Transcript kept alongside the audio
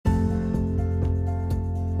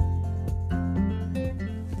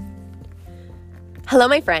Hello,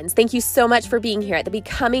 my friends. Thank you so much for being here at the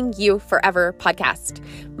Becoming You Forever podcast.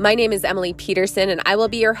 My name is Emily Peterson, and I will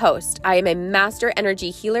be your host. I am a master energy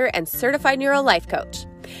healer and certified neuro life coach.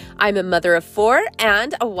 I'm a mother of 4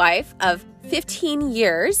 and a wife of 15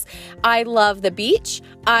 years. I love the beach.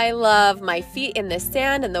 I love my feet in the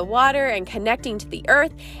sand and the water and connecting to the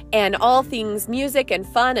earth and all things music and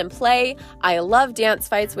fun and play. I love dance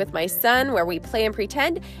fights with my son where we play and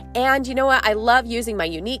pretend. And you know what? I love using my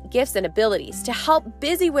unique gifts and abilities to help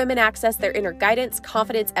busy women access their inner guidance,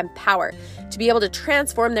 confidence, and power to be able to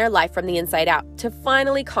transform their life from the inside out, to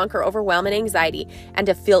finally conquer overwhelm and anxiety, and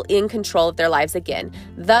to feel in control of their lives again,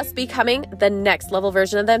 thus becoming the next level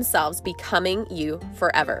version of themselves, becoming you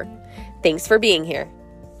forever. Thanks for being here.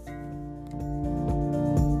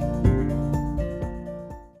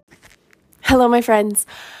 Hello, my friends.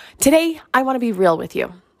 Today, I want to be real with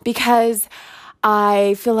you because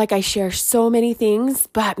I feel like I share so many things,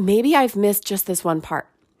 but maybe I've missed just this one part.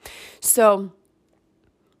 So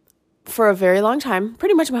for a very long time,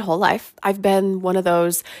 pretty much my whole life, I've been one of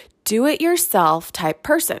those do-it-yourself type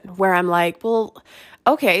person where I'm like, well,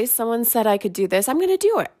 okay, someone said I could do this. I'm going to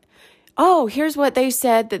do it. Oh, here's what they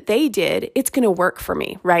said that they did. It's going to work for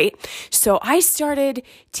me, right? So I started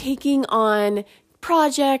taking on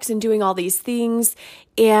projects and doing all these things,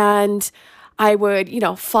 and I would,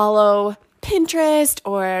 follow Pinterest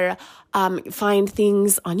or find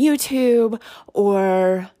things on YouTube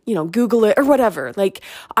or, Google it or whatever. Like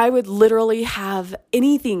I would literally have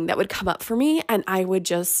anything that would come up for me and I would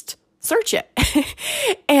just search it.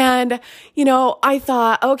 And, I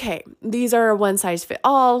thought, okay, these are one size fit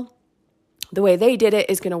all. The way they did it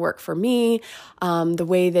is going to work for me. The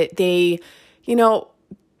way that they,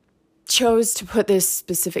 chose to put this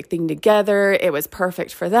specific thing together, it was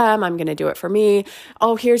perfect for them. I'm going to do it for me.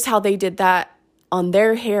 Oh, here's how they did that on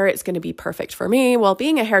their hair. It's going to be perfect for me. Well,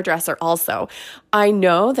 being a hairdresser also, I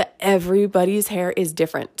know that everybody's hair is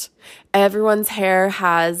different. Everyone's hair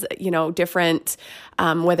has, different,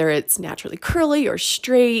 whether it's naturally curly or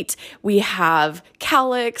straight. We have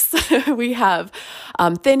cowlicks, we have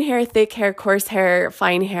thin hair, thick hair, coarse hair,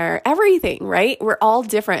 fine hair, everything, right? We're all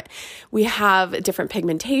different. We have different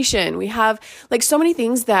pigmentation. We have so many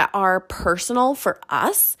things that are personal for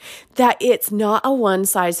us that it's not a one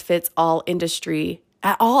size fits all industry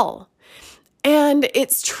at all. And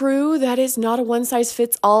it's true that it's not a one size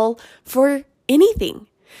fits all for anything.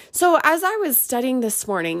 So as I was studying this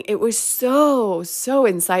morning, it was so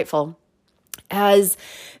insightful, as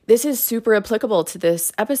this is super applicable to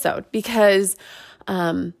this episode because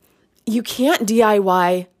you can't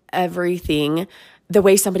DIY everything the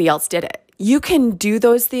way somebody else did it. You can do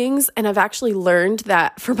those things, and I've actually learned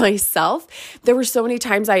that for myself. There were so many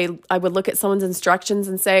times I would look at someone's instructions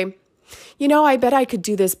and say, I bet I could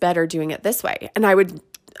do this better doing it this way. And I would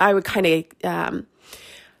kind of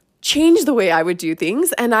change the way I would do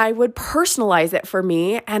things, and I would personalize it for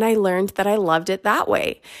me. And I learned that I loved it that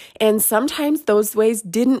way. And sometimes those ways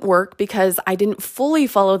didn't work because I didn't fully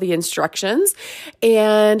follow the instructions,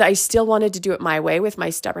 and I still wanted to do it my way with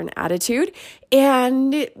my stubborn attitude.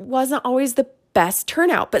 And it wasn't always the best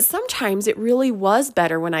turnout, but sometimes it really was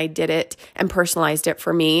better when I did it and personalized it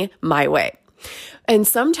for me my way. And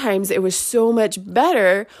sometimes it was so much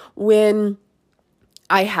better when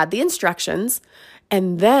I had the instructions,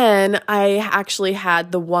 and then I actually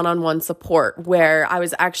had the one-on-one support where I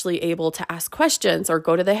was actually able to ask questions or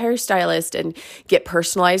go to the hairstylist and get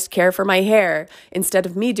personalized care for my hair instead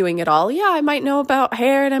of me doing it all. Yeah, I might know about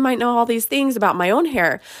hair and I might know all these things about my own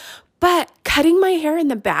hair, but cutting my hair in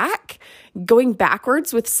the back, going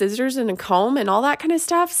backwards with scissors and a comb and all that kind of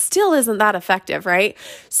stuff still isn't that effective, right?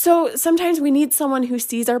 So sometimes we need someone who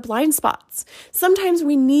sees our blind spots. Sometimes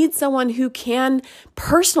we need someone who can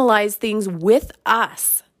personalize things with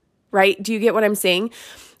us, right? Do you get what I'm saying?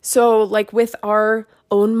 So with our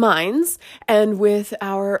own minds and with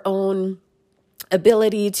our own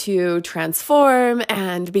ability to transform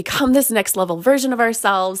and become this next level version of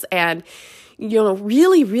ourselves and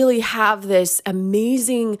really, really have this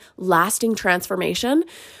amazing, lasting transformation,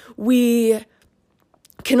 we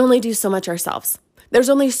can only do so much ourselves. There's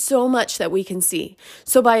only so much that we can see.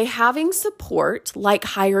 So by having support, like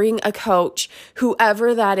hiring a coach,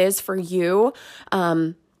 whoever that is for you,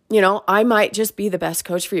 I might just be the best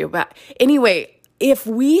coach for you. But anyway, if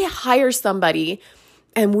we hire somebody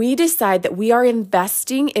and we decide that we are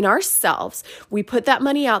investing in ourselves, we put that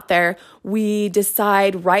money out there, we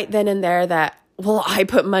decide right then and there that, well, I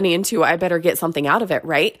put money into it, I better get something out of it,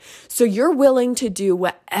 right? So you're willing to do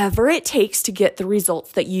whatever it takes to get the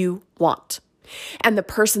results that you want. And the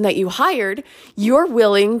person that you hired, you're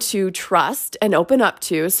willing to trust and open up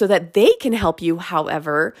to so that they can help you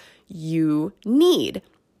however you need.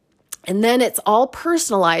 And then it's all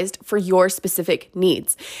personalized for your specific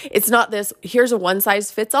needs. It's not this, here's a one size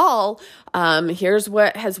fits all. Here's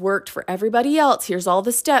what has worked for everybody else. Here's all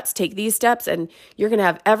the steps. Take these steps and you're going to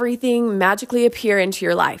have everything magically appear into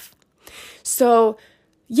your life. So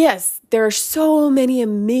yes, there are so many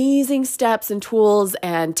amazing steps and tools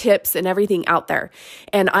and tips and everything out there.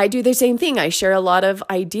 And I do the same thing. I share a lot of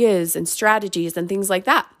ideas and strategies and things like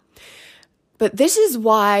that. But this is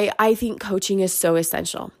why I think coaching is so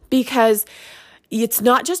essential, because it's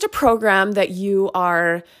not just a program that you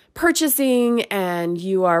are purchasing and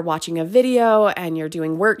you are watching a video and you're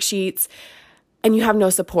doing worksheets and you have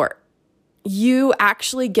no support. You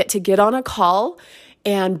actually get to get on a call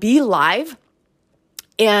and be live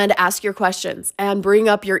and ask your questions and bring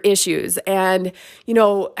up your issues and,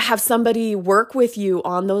 have somebody work with you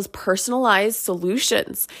on those personalized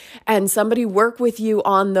solutions and somebody work with you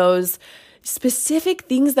on those specific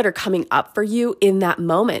things that are coming up for you in that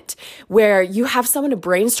moment, where you have someone to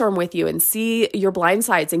brainstorm with you and see your blind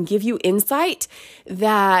sides and give you insight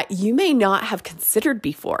that you may not have considered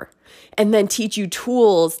before, and then teach you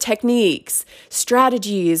tools, techniques,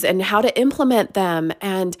 strategies, and how to implement them,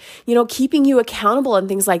 and, keeping you accountable and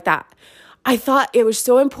things like that. I thought it was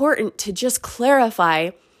so important to just clarify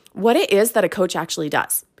what it is that a coach actually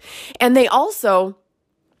does. And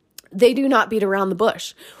they do not beat around the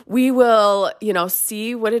bush. We will,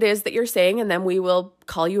 see what it is that you're saying, and then we will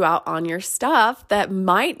call you out on your stuff that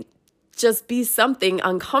might just be something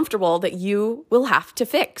uncomfortable that you will have to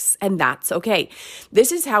fix, and that's okay.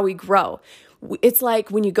 This is how we grow. It's like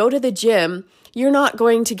when you go to the gym, you're not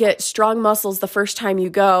going to get strong muscles the first time you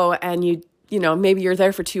go, and maybe you're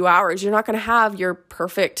there for 2 hours. You're not going to have your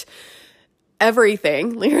perfect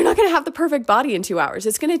everything. You're not going to have the perfect body in 2 hours.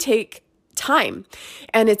 It's going to take time.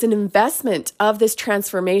 And it's an investment of this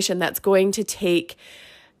transformation that's going to take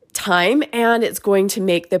time, and it's going to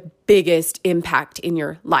make the biggest impact in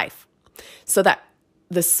your life. So that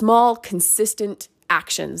the small, consistent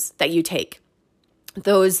actions that you take,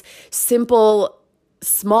 those simple,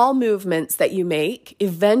 small movements that you make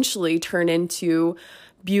eventually turn into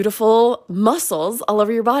beautiful muscles all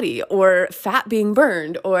over your body, or fat being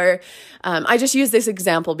burned, or I just use this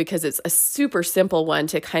example because it's a super simple one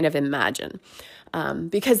to kind of imagine.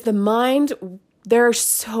 Because the mind, there are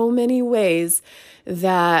so many ways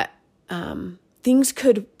that things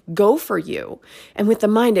could go for you. And with the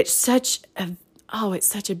mind, it's such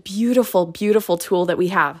a beautiful, beautiful tool that we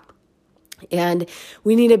have. And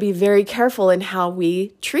we need to be very careful in how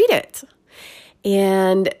we treat it.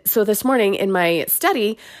 And so this morning in my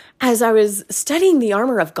study, as I was studying the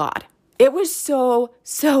armor of God, it was so,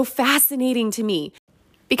 so fascinating to me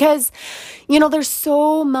because, there's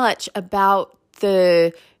so much about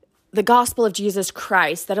the gospel of Jesus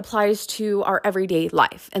Christ that applies to our everyday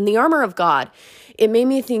life. And the armor of God, it made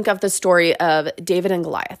me think of the story of David and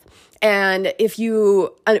Goliath. And if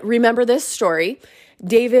you remember this story,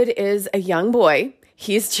 David is a young boy.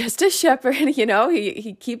 He's just a shepherd,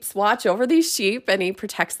 he keeps watch over these sheep and he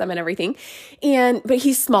protects them and everything. But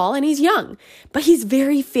he's small and he's young, but he's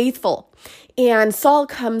very faithful. And Saul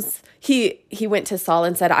comes, he went to Saul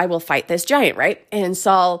and said, I will fight this giant, right? And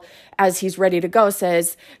Saul, as he's ready to go,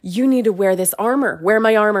 says, you need to wear this armor, wear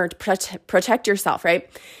my armor to protect yourself, right?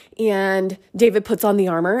 And David puts on the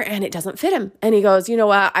armor and it doesn't fit him. And he goes, you know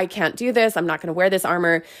what? I can't do this. I'm not going to wear this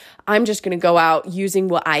armor. I'm just going to go out using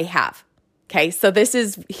what I have. Okay, so this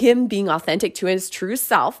is him being authentic to his true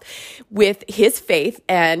self with his faith,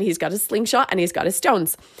 and he's got a slingshot and he's got his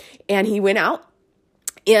stones. And he went out,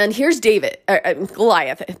 and here's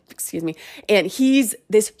Goliath, and he's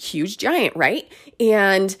this huge giant, right?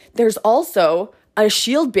 And there's also a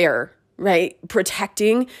shield bearer, right,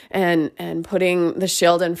 protecting and putting the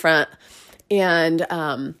shield in front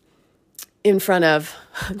of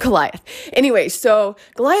Goliath. Anyway, so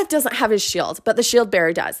Goliath doesn't have his shield, but the shield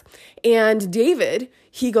bearer does. And David,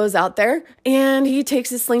 he goes out there and he takes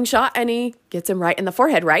his slingshot and he gets him right in the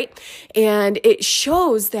forehead, right? And it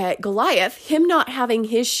shows that Goliath, him not having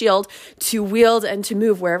his shield to wield and to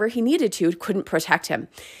move wherever he needed to, couldn't protect him.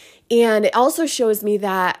 And it also shows me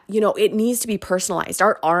that, it needs to be personalized.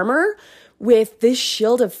 Our armor with this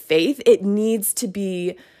shield of faith, it needs to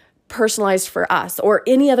be personalized for us, or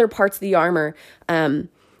any other parts of the armor.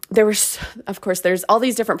 There's all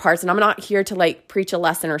these different parts, and I'm not here to preach a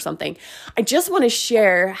lesson or something. I just want to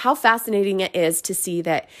share how fascinating it is to see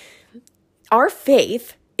that our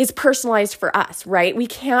faith is personalized for us, right? We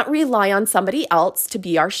can't rely on somebody else to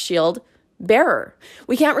be our shield bearer.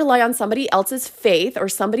 We can't rely on somebody else's faith or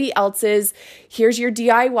somebody else's, here's your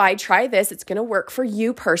DIY, try this, it's going to work for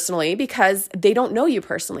you personally, because they don't know you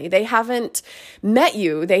personally. They haven't met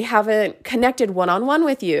you. They haven't connected one-on-one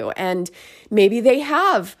with you. And maybe they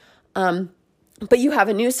have, but you have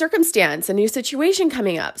a new circumstance, a new situation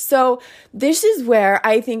coming up. So this is where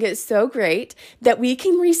I think it's so great that we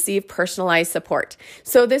can receive personalized support.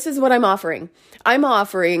 So this is what I'm offering. I'm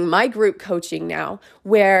offering my group coaching now,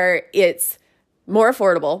 where it's more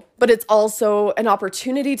affordable, but it's also an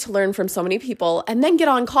opportunity to learn from so many people and then get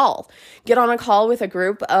on a call with a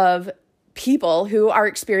group of people who are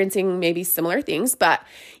experiencing maybe similar things. But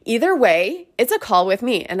either way, it's a call with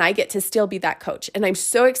me and I get to still be that coach. And I'm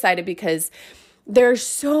so excited because there's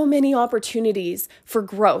so many opportunities for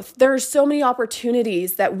growth. There are so many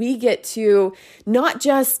opportunities that we get to not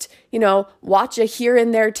just, watch a here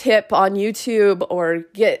and there tip on YouTube or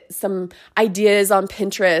get some ideas on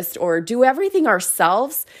Pinterest or do everything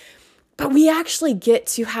ourselves, but we actually get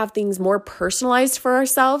to have things more personalized for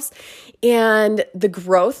ourselves. And the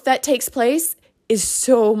growth that takes place is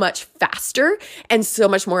so much faster and so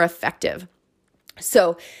much more effective.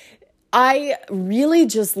 So I really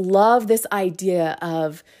just love this idea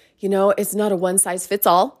of, it's not a one size fits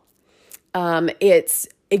all. It's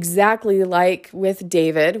exactly like with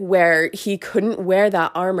David, where he couldn't wear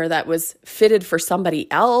that armor that was fitted for somebody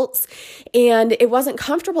else. And it wasn't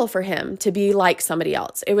comfortable for him to be like somebody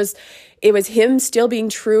else. It was him still being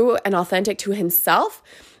true and authentic to himself.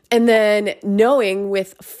 And then knowing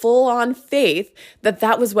with full on faith that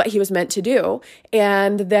that was what he was meant to do,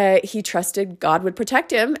 and that he trusted God would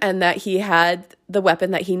protect him and that he had the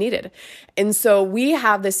weapon that he needed. And so we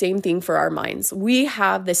have the same thing for our minds. We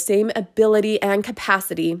have the same ability and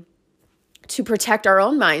capacity to protect our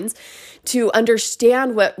own minds, to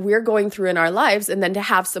understand what we're going through in our lives, and then to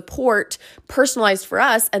have support personalized for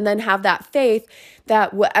us, and then have that faith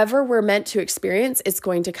that whatever we're meant to experience is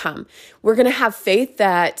going to come. We're going to have faith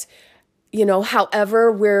that,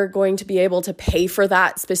 however we're going to be able to pay for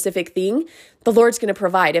that specific thing, the Lord's going to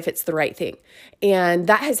provide if it's the right thing. And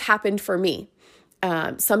that has happened for me.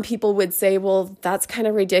 Some people would say, well, that's kind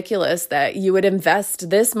of ridiculous that you would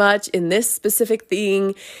invest this much in this specific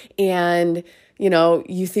thing. And,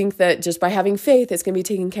 you think that just by having faith, it's going to be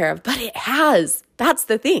taken care of. But it has. That's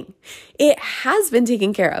the thing. It has been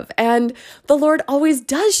taken care of. And the Lord always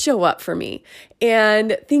does show up for me.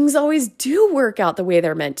 And things always do work out the way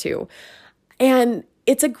they're meant to. And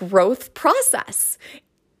it's a growth process.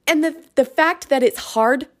 And the fact that it's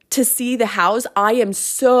hard to see the hows, I am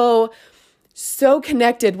so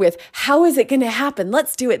connected with how is it going to happen?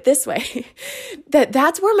 Let's do it this way.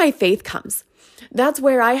 That's where my faith comes. That's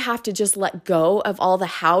where I have to just let go of all the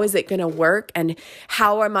how is it going to work and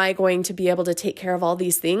how am I going to be able to take care of all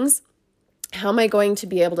these things? How am I going to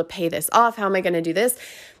be able to pay this off? How am I going to do this?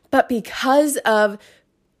 But because of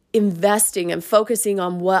investing and focusing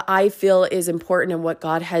on what I feel is important and what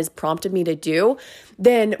God has prompted me to do,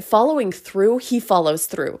 then following through, He follows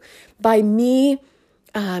through. By me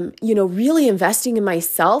really investing in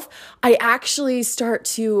myself, I actually start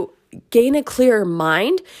to gain a clearer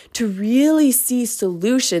mind to really see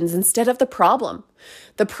solutions instead of the problem.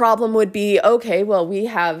 The problem would be, okay, well, we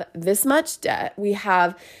have this much debt. We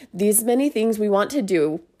have these many things we want to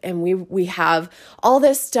do. And we have all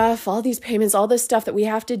this stuff, all these payments, all this stuff that we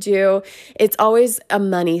have to do. It's always a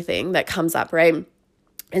money thing that comes up, right?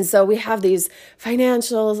 And so we have these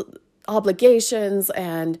financial obligations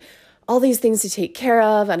and all these things to take care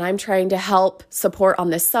of, and I'm trying to help support on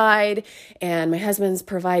this side, and my husband's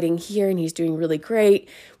providing here, and he's doing really great.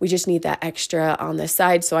 We just need that extra on this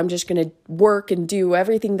side, so I'm just going to work and do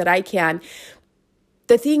everything that I can.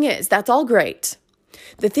 The thing is, that's all great.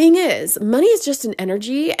 The thing is, money is just an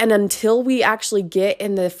energy, and until we actually get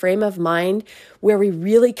in the frame of mind where we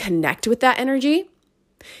really connect with that energy,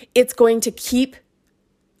 it's going to keep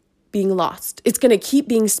being lost. It's going to keep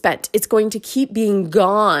being spent. It's going to keep being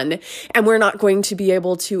gone, and we're not going to be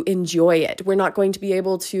able to enjoy it. We're not going to be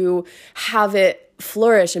able to have it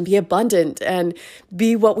flourish and be abundant and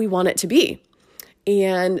be what we want it to be.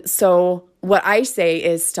 And so what I say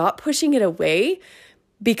is stop pushing it away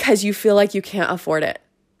because you feel like you can't afford it.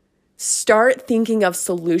 Start thinking of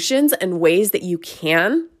solutions and ways that you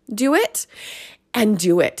can do it, and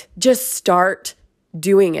do it. Just start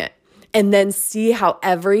doing it. And then see how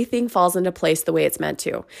everything falls into place the way it's meant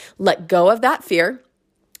to. Let go of that fear,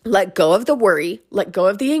 let go of the worry, let go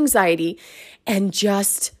of the anxiety, and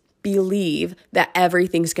just believe that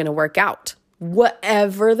everything's going to work out.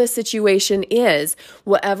 Whatever the situation is,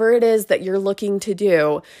 whatever it is that you're looking to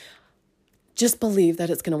do, just believe that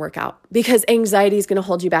it's going to work out, because anxiety is going to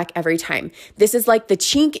hold you back every time. This is like the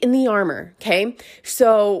chink in the armor, okay?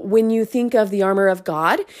 So when you think of the armor of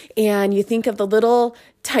God and you think of the little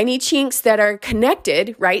tiny chinks that are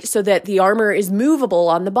connected, right? So that the armor is movable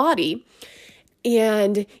on the body.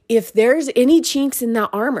 And if there's any chinks in that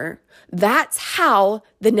armor, that's how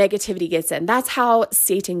the negativity gets in. That's how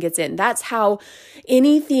Satan gets in. That's how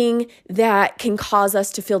anything that can cause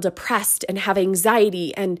us to feel depressed and have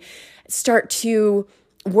anxiety and start to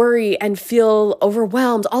worry and feel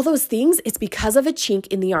overwhelmed, all those things, it's because of a chink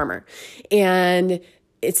in the armor. And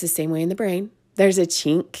it's the same way in the brain. There's a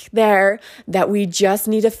chink there that we just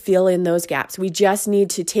need to fill in those gaps. We just need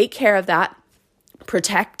to take care of that,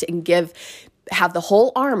 protect and have the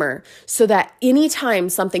whole armor, so that anytime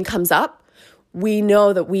something comes up, we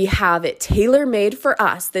know that we have it tailor-made for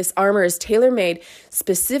us. This armor is tailor-made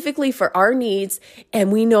specifically for our needs,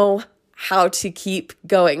 and we know how to keep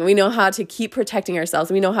going. We know how to keep protecting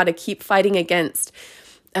ourselves. We know how to keep fighting against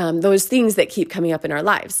those things that keep coming up in our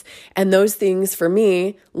lives. And those things for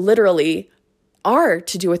me literally are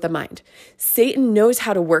to do with the mind. Satan knows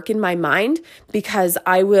how to work in my mind because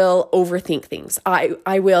I will overthink things.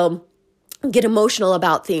 I will get emotional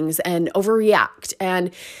about things and overreact. And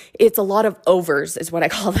it's a lot of overs is what I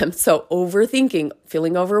call them. So overthinking,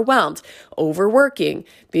 feeling overwhelmed, overworking,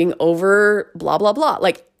 being over blah, blah, blah.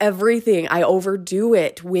 Like everything, I overdo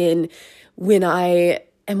it when I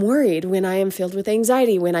am worried, when I am filled with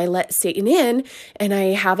anxiety, when I let Satan in and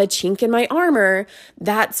I have a chink in my armor.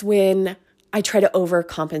 That's when I try to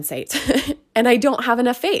overcompensate and I don't have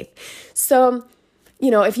enough faith. So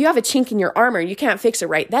if you have a chink in your armor, you can't fix it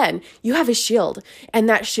right then. You have a shield, and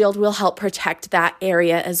that shield will help protect that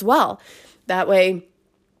area as well. That way,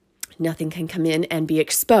 nothing can come in and be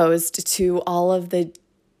exposed to all of the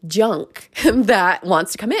junk that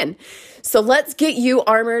wants to come in. So let's get you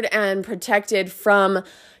armored and protected from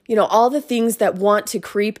all the things that want to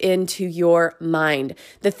creep into your mind,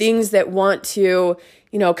 the things that want to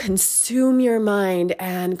consume your mind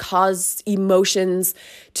and cause emotions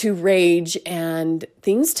to rage and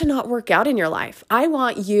things to not work out in your life. I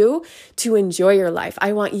want you to enjoy your life.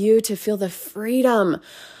 I want you to feel the freedom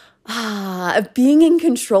of being in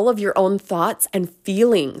control of your own thoughts and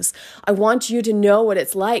feelings. I want you to know what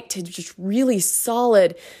it's like to just really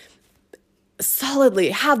solidly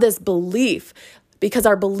have this belief, because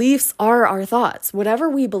our beliefs are our thoughts. Whatever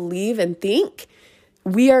we believe and think,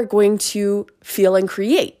 we are going to feel and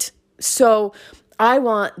create. So I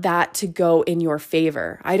want that to go in your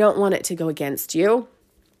favor. I don't want it to go against you.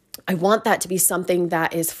 I want that to be something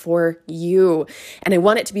that is for you. And I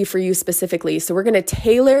want it to be for you specifically. So we're going to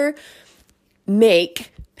tailor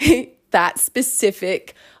make that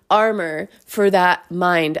specific armor for that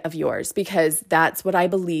mind of yours, because that's what I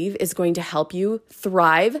believe is going to help you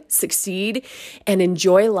thrive, succeed, and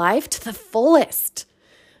enjoy life to the fullest.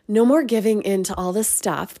 No more giving into all the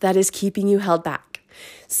stuff that is keeping you held back.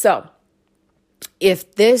 So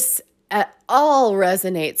if this at all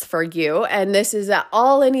resonates for you, and this is at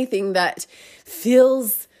all anything that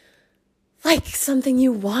feels like something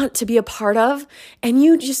you want to be a part of, and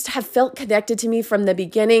you just have felt connected to me from the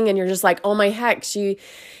beginning, and you're just like, oh my heck, she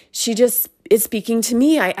just is speaking to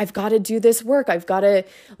me. I've got to do this work. I've got to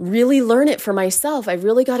really learn it for myself. I've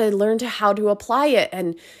really got to learn how to apply it.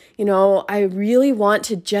 And I really want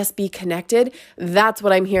to just be connected. That's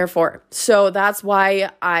what I'm here for. So that's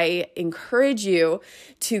why I encourage you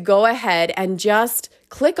to go ahead and just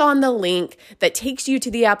click on the link that takes you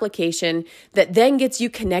to the application that then gets you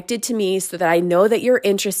connected to me, so that I know that you're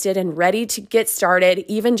interested and ready to get started,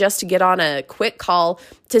 even just to get on a quick call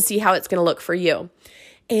to see how it's going to look for you.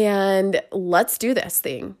 And let's do this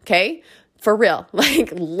thing, okay? For real,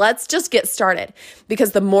 let's just get started,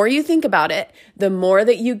 because the more you think about it, the more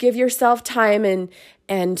that you give yourself time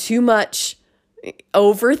and too much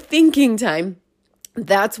overthinking time,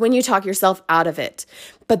 that's when you talk yourself out of it.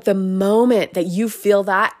 But the moment that you feel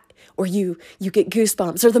that, or you get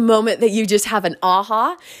goosebumps, or the moment that you just have an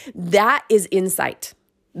aha, that is insight.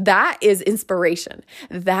 That is inspiration.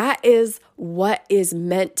 That is what is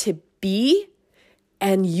meant to be,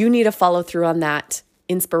 and you need to follow through on that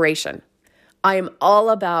inspiration. I am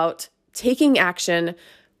all about taking action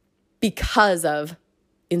because of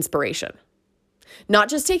inspiration. Not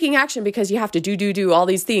just taking action because you have to do all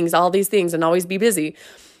these things and always be busy,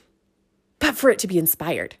 but for it to be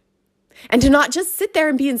inspired. And to not just sit there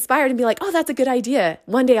and be inspired and be like, oh, that's a good idea.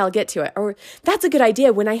 One day I'll get to it. Or that's a good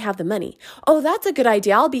idea when I have the money. Oh, that's a good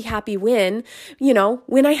idea. I'll be happy when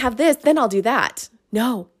I have this, then I'll do that.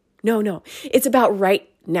 No. It's about right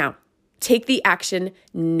now. Take the action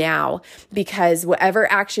now, because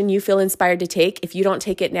whatever action you feel inspired to take, if you don't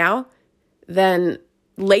take it now, then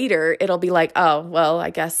later it'll be like, oh, well, I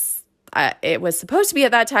guess it was supposed to be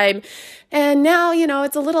at that time. And now,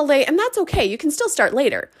 it's a little late, and that's okay. You can still start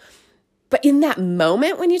later. But in that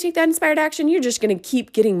moment, when you take that inspired action, you're just going to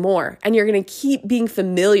keep getting more, and you're going to keep being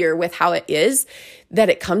familiar with how it is that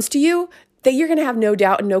it comes to you, that you're going to have no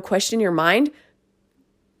doubt and no question in your mind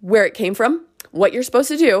where it came from, what you're supposed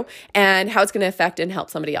to do, and how it's going to affect and help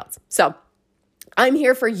somebody else. So I'm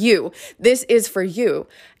here for you. This is for you.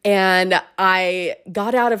 And I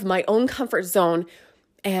got out of my own comfort zone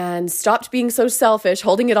and stopped being so selfish,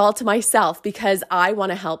 holding it all to myself, because I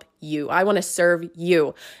want to help you. I want to serve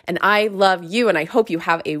you. And I love you. And I hope you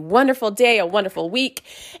have a wonderful day, a wonderful week,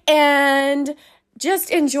 and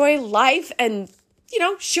just enjoy life and,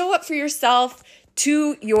 show up for yourself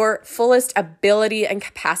to your fullest ability and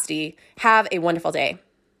capacity. Have a wonderful day.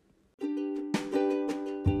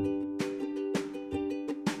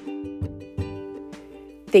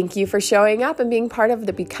 Thank you for showing up and being part of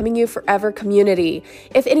the Becoming You Forever community.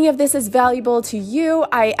 If any of this is valuable to you,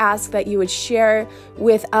 I ask that you would share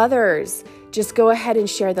with others. Just go ahead and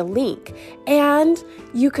share the link. And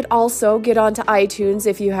you could also get onto iTunes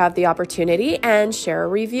if you have the opportunity and share a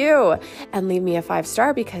review and leave me a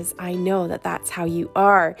 5-star, because I know that that's how you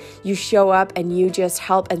are. You show up and you just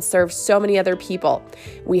help and serve so many other people.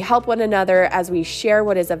 We help one another as we share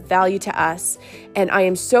what is of value to us. And I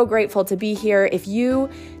am so grateful to be here. If you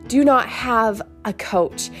do not have a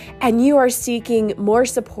coach and you are seeking more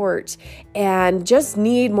support and just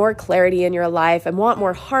need more clarity in your life and want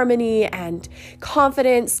more harmony and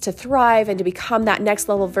confidence to thrive and to become that next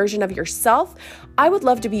level version of yourself, I would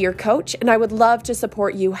love to be your coach, and I would love to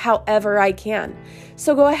support you however I can.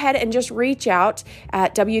 So go ahead and just reach out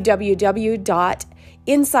at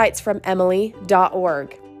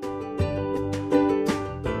www.insightsfromemily.org.